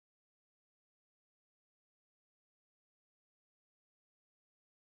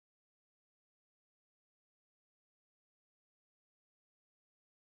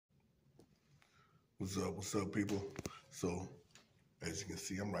What's up, people? So, as you can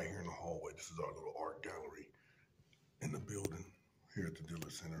see, I'm right here in the hallway. This is our little art gallery in the building here at the Dealer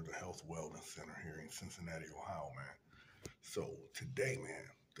Center, the Health Wellness Center here in Cincinnati, Ohio, man. So, today, man,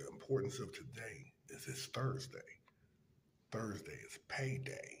 the importance of today is it's Thursday. Thursday is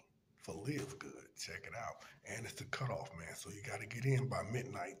payday for LiveGood. Check it out. And it's the cutoff, man. So, you got to get in by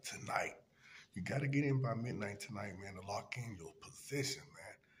midnight tonight. You got to get in by midnight tonight, man, to lock in your position, man.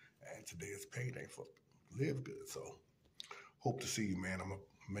 And today is payday for LiveGood. So hope to see you, man. I'm going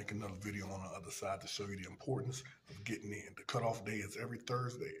to make another video on the other side to show you the importance of getting in. The cutoff day is every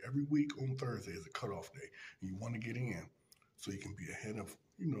Thursday. Every week on Thursday is a cutoff day. And you want to get in so you can be ahead of,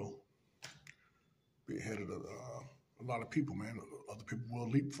 be ahead of a lot of people, man. Other people will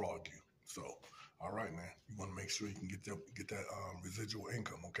leapfrog you. So, all right, man. You want to make sure you can get that residual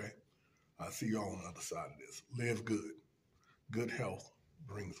income, okay? I'll see y'all on the other side of this. Live good. Good health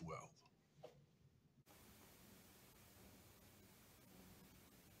brings wealth.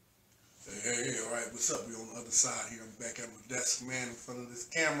 Hey, all right, what's up? We on the other side here. I'm back at my desk, man, in front of this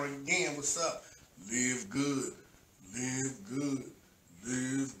camera again. What's up? Live good. Live good.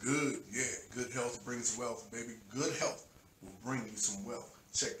 Live good. Yeah, good health brings wealth, baby. Good health will bring you some wealth.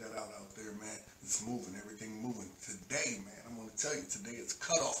 Check that out there, man. It's moving, everything moving. Today, man, I'm going to tell you, today is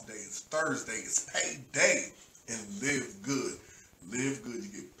cutoff day. It's Thursday. It's payday. And live good. Live good.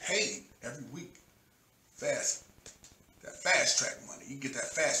 You get paid every week. Fast. That fast track money. You get that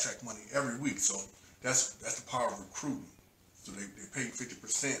fast track money every week. So that's the power of recruiting. So they pay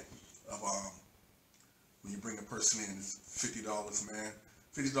 50% of when you bring a person in. It's $50, man.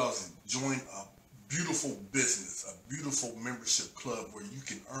 $50 to join a beautiful business, a beautiful membership club where you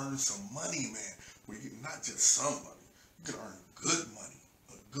can earn some money, man. Where you not just some money, you can earn good money,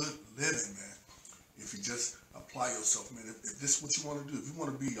 a good living, man. If you just apply yourself, man. If this is what you want to do, if you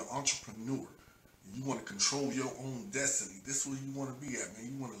want to be an entrepreneur, you want to control your own destiny, this is where you want to be at,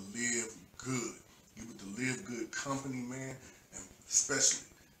 man. You want to live good. Get with the Live Good company, man, and especially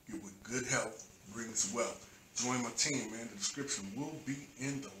get with good health brings wealth. Join my team, man. The description will be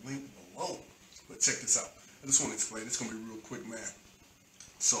in the link below. But check this out. I just want to explain. It's going to be real quick, man.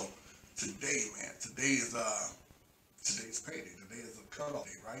 So today, man, today's payday. Today is a cutoff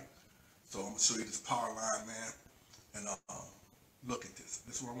day, right? So I'm going to show you this power line, man. And look at this.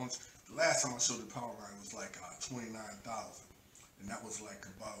 This is what I want. The last time I showed the power line was like 29,000, and that was like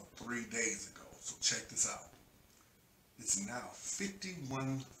about 3 days ago. So check this out. It's now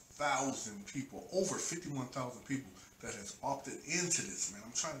 51,000 people, over 51,000 people that has opted into this, man.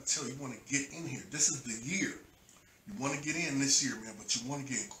 I'm trying to tell you, you want to get in here. This is the year. You want to get in this year, man, but you want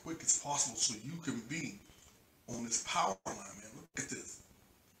to get in quick as possible so you can be on this power line, man. Look at this.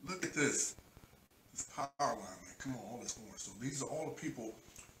 Look at this. This power line, man. Come on, all this orange. So these are all the people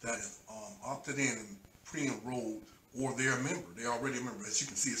that have opted in and pre-enrolled, or they're a member. They're already a member. As you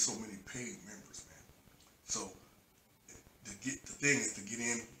can see, there's so many paid members, man. So the thing is to get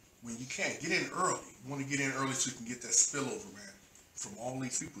in when you can. Get in early. You want to get in early so you can get that spillover, man, from all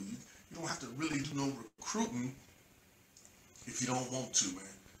these people. You don't have to really do no recruiting if you don't want to,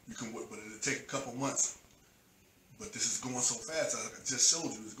 man. You can, but it'll take a couple months. But this is going so fast. I just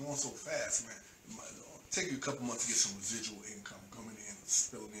showed you, it's going so fast, man. It might take you a couple months to get some residual income coming in,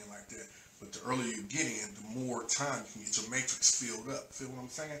 spilling in like that. But the earlier you get in, the more time you can get your matrix filled up. Feel what I'm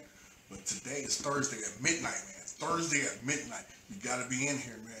saying? But today is Thursday at midnight, man. Thursday at midnight. You got to be in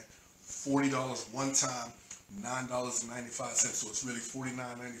here, man. $40 one time, $9.95. So it's really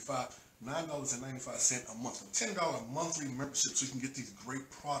 $49.95. $9.95 a month. A $10 monthly membership so you can get these great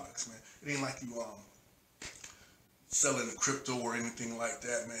products, man. It ain't like you selling the crypto or anything like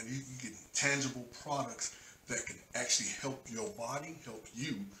that, man. You get tangible products that can actually help your body, help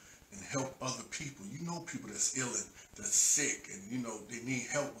you, and help other people. You know people that's ill and that's sick, and you know they need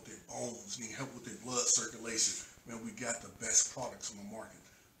help with their bones, need help with their blood circulation. Man, we got the best products on the market.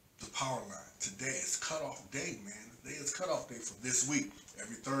 The power line. Today is cutoff day, man. Today is cutoff day for this week.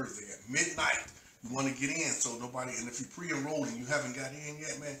 Every Thursday at midnight. You want to get in so nobody, and if you pre-enrolled and you haven't got in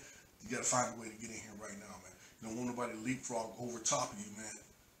yet, man, you got to find a way to get in here right now, man. You don't want nobody leapfrog over top of you, man.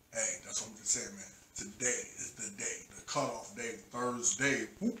 Hey, that's what I'm just saying, man. Today is the day, the cutoff day, Thursday.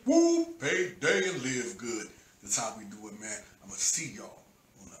 Whoop, whoop, pay day and live good. That's how we do it, man. I'm going to see y'all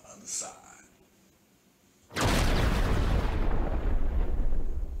on the other side.